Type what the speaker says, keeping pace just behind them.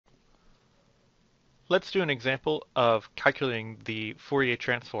let's do an example of calculating the Fourier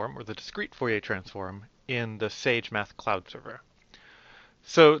transform, or the discrete Fourier transform, in the Sage Math Cloud Server.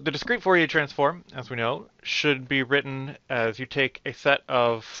 So the discrete Fourier transform, as we know, should be written as you take a set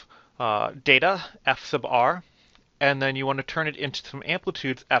of data, f sub r, and then you want to turn it into some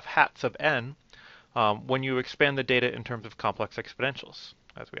amplitudes, f hat sub n, when you expand the data in terms of complex exponentials,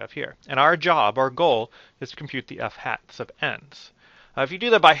 as we have here. And our job, our goal, is to compute the f hat sub n's. If you do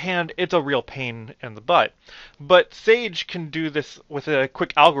that by hand, it's a real pain in the butt. But Sage can do this with a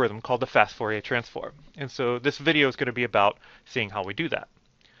quick algorithm called the Fast Fourier Transform. And so this video is going to be about seeing how we do that.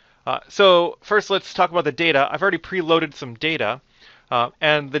 So first, let's talk about the data. I've already preloaded some data.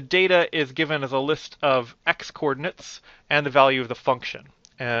 And the data is given as a list of x coordinates and the value of the function.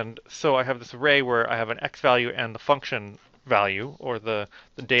 And so I have this array where I have an x value and the function value, or the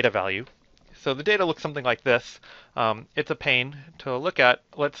data value. So the data looks something like this. It's a pain to look at.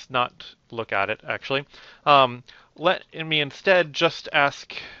 Let's not look at it, actually. Let me instead just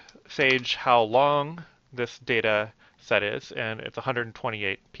ask Sage how long this data set is, and it's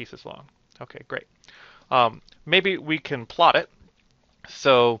 128 pieces long. Okay, great. Maybe we can plot it.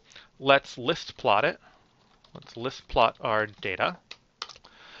 So let's list plot it. Let's list plot our data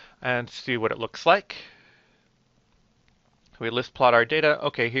and see what it looks like. We list plot our data.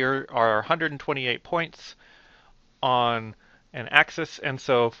 Okay, here are 128 points on an axis, and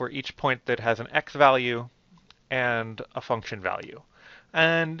so for each point that has an x value and a function value.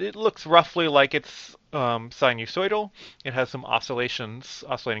 And it looks roughly like it's sinusoidal. It has some oscillations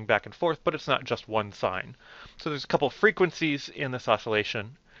oscillating back and forth, but it's not just one sine. So there's a couple of frequencies in this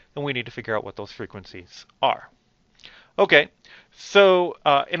oscillation, and we need to figure out what those frequencies are. Okay, so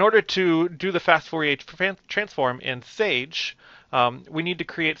in order to do the Fast Fourier transform in Sage, we need to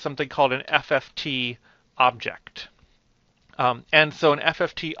create something called an FFT object. And so an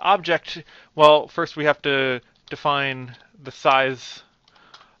FFT object, well, first we have to define the size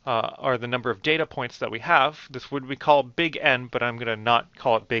or the number of data points that we have. This would be called big N, but I'm going to not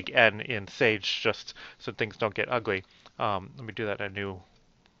call it big N in Sage just so things don't get ugly. Let me do that in a new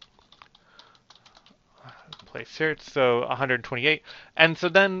place here. So 128. And so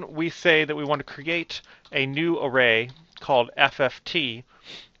then we say that we want to create a new array called FFT,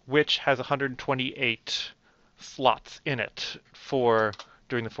 which has 128 slots in it for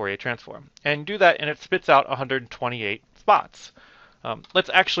doing the Fourier transform. And do that, and it spits out 128 spots. Let's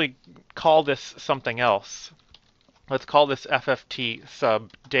actually call this something else. Let's call this FFT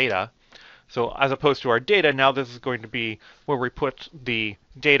sub data. So as opposed to our data, now this is going to be where we put the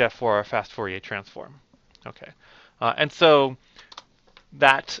data for our Fast Fourier transform. Okay, and so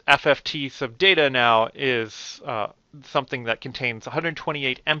that FFT sub data now is something that contains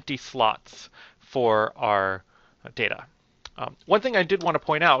 128 empty slots for our data. One thing I did want to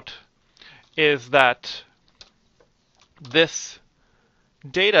point out is that this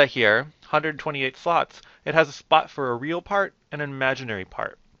data here, 128 slots, it has a spot for a real part and an imaginary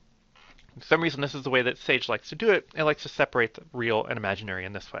part. For some reason, this is the way that Sage likes to do it. It likes to separate the real and imaginary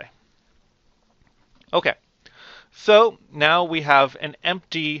in this way. Okay, so now we have an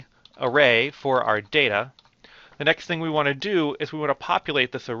empty array for our data. The next thing we want to do is we want to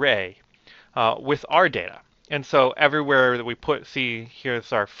populate this array with our data. And so everywhere that we put, see,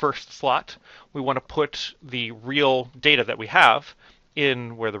 here's our first slot. We want to put the real data that we have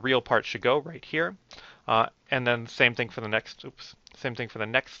in where the real part should go, right here. And then same thing for the next, same thing for the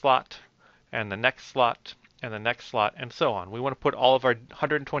next slot, and the next slot, and the next slot, and so on. We want to put all of our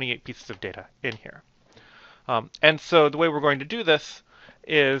 128 pieces of data in here. And so the way we're going to do this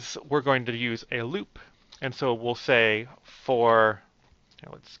is we're going to use a loop. And so we'll say for,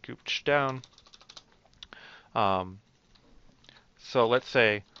 let's scooch down. So let's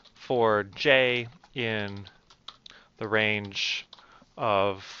say for j in the range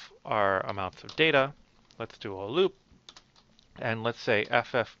of our amounts of data, let's do a loop. And let's say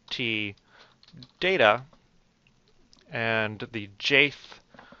FFT data, and the jth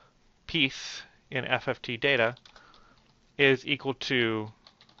piece in FFT data is equal to,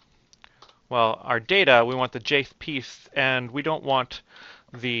 well, our data, we want the jth piece, and we don't want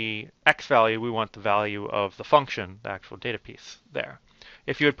the x value, we want the value of the function, the actual data piece there.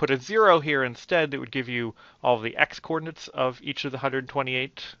 If you had put a 0 here instead, it would give you all of the x coordinates of each of the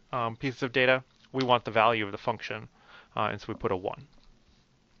 128 pieces of data. We want the value of the function, and so we put a 1.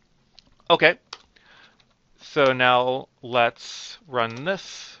 Okay, so now let's run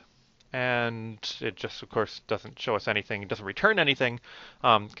this. And it just, of course, doesn't show us anything. It doesn't return anything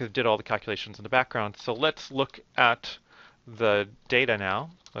because it did all the calculations in the background. So let's look at the data now.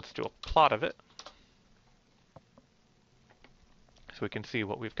 Let's do a plot of it so we can see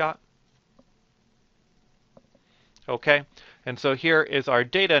what we've got. Okay, and so here is our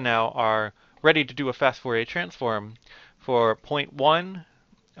data now are ready to do a fast Fourier transform for point 1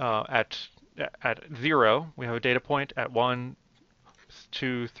 at 0. We have a data point at 1,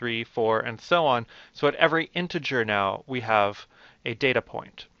 2, 3, 4, and so on. So at every integer now we have a data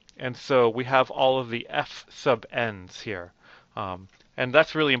point. And so we have all of the f sub n's here. And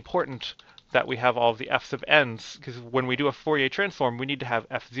that's really important that we have all of the f sub n's, because when we do a Fourier transform, we need to have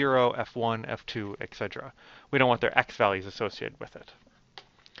f0, f1, f2, etc. We don't want their x values associated with it.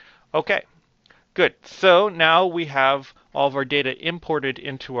 Okay, good. So now we have all of our data imported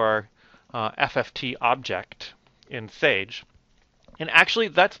into our FFT object in Sage. And actually,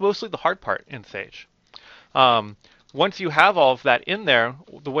 that's mostly the hard part in Sage. Once you have all of that in there,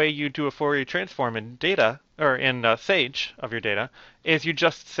 the way you do a Fourier transform in data, or in Sage of your data, is you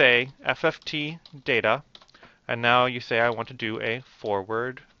just say FFT data, and now you say I want to do a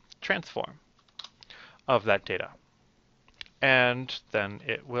forward transform of that data. And then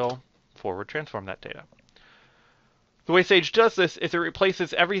it will forward transform that data. The way Sage does this is it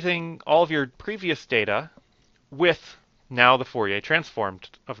replaces everything, all of your previous data, with now the Fourier transform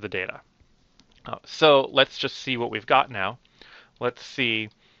of the data. So let's just see what we've got now. Let's see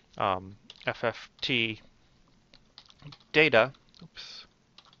FFT data, oops,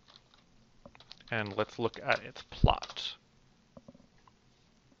 and let's look at its plot.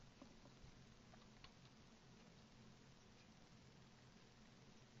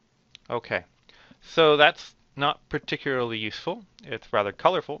 Okay, so that's not particularly useful. It's rather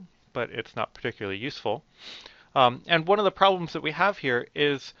colorful, but it's not particularly useful. And one of the problems that we have here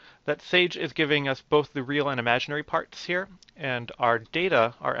is that Sage is giving us both the real and imaginary parts here, and our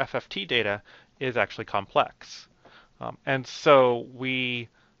data, our FFT data, is actually complex. And so we're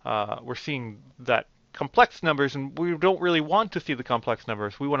seeing that complex numbers, and we don't really want to see the complex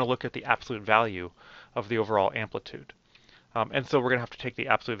numbers. We want to look at the absolute value of the overall amplitude. And so we're going to have to take the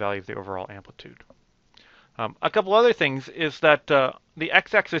absolute value of the overall amplitude. A couple other things is that the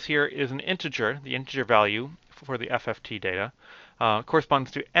x-axis here is an integer, the integer value for the FFT data,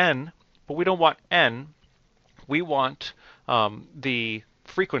 corresponds to n, but we don't want n. We want the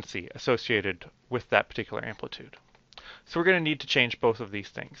frequency associated with that particular amplitude. So we're going to need to change both of these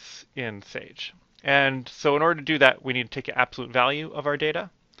things in Sage. And so in order to do that, we need to take an absolute value of our data,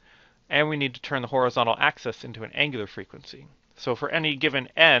 and we need to turn the horizontal axis into an angular frequency. So for any given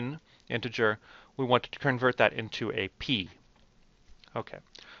n integer, we want to convert that into a p. Okay,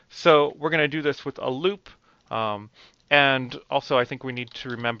 so we're going to do this with a loop, and also I think we need to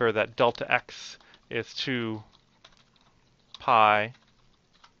remember that delta x is 2 pi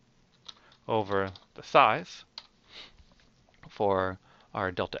over the size for our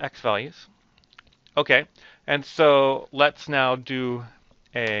delta x values. Okay, and so let's now do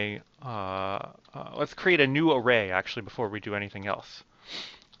a, let's create a new array actually before we do anything else.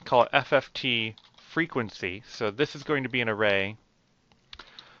 Call it FFT frequency. So this is going to be an array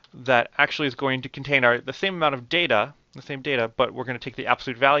that actually is going to contain the same amount of data, but we're going to take the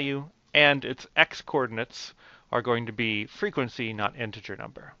absolute value, and its x coordinates are going to be frequency, not integer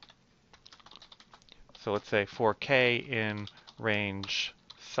number. So let's say for k in range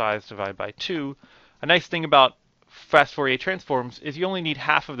size divided by 2. A nice thing about fast Fourier transforms is you only need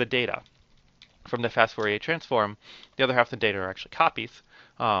half of the data from the fast Fourier transform. The other half of the data are actually copies,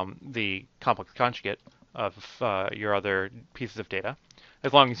 the complex conjugate of your other pieces of data,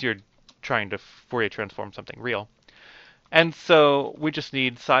 as long as you're trying to Fourier transform something real. And so we just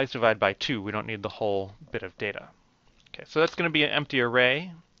need size divided by 2. We don't need the whole bit of data. Okay, so that's going to be an empty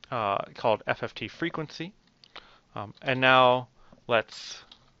array called FFT frequency. And now let's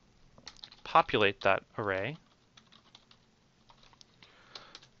populate that array.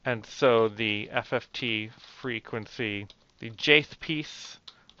 And so the FFT frequency, the jth piece,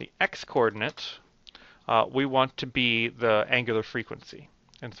 the x coordinate, we want to be the angular frequency.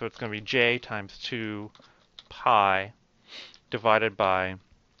 And so it's going to be j times 2 pi divided by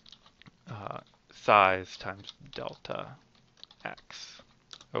size times delta x.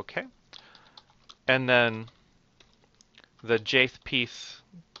 Okay. And then the jth piece,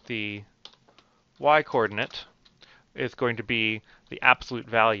 the y coordinate, is going to be the absolute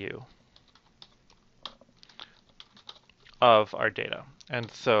value of our data.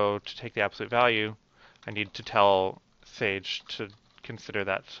 And so to take the absolute value, I need to tell Sage to consider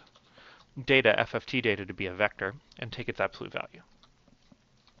that data, FFT data, to be a vector and take its absolute value.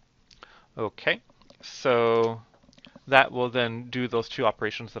 Okay, so that will then do those two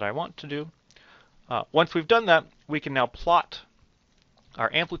operations that I want to do. Once we've done that, we can now plot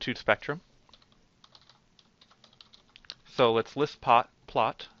our amplitude spectrum. So let's list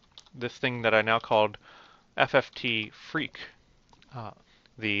plot this thing that I now called FFT freq,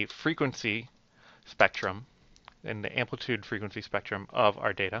 the frequency spectrum and the amplitude frequency spectrum of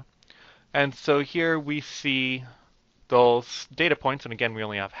our data. And so here we see those data points, and again, we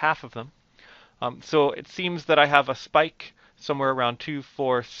only have half of them. So it seems that I have a spike somewhere around 2,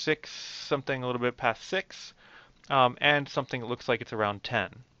 4, 6, something a little bit past 6, and something that looks like it's around 10.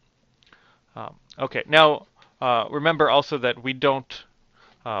 Okay, now remember also that we don't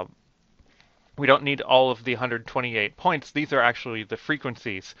need all of the 128 points. These are actually the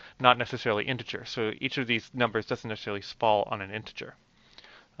frequencies, not necessarily integers. So each of these numbers doesn't necessarily fall on an integer.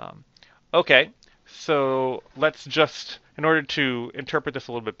 Okay, so let's just, in order to interpret this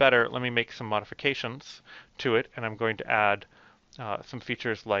a little bit better, let me make some modifications to it, and I'm going to add some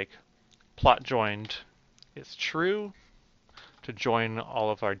features like plot joined is true to join all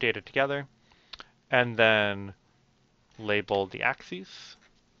of our data together, and then label the axes.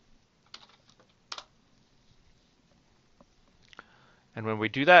 And when we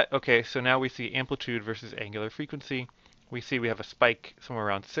do that, okay, so now we see amplitude versus angular frequency. We see we have a spike somewhere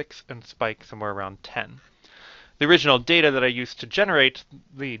around 6 and a spike somewhere around 10. The original data that I used to generate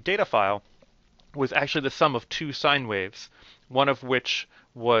the data file was actually the sum of two sine waves, one of which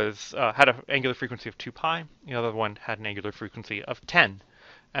was had an angular frequency of 2 pi, the other one had an angular frequency of 10.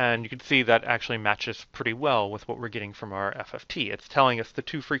 And you can see that actually matches pretty well with what we're getting from our FFT. It's telling us the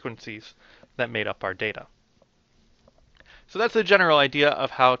two frequencies that made up our data. So that's a general idea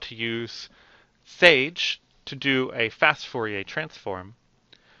of how to use Sage to do a fast Fourier transform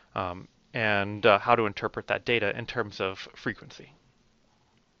and how to interpret that data in terms of frequency.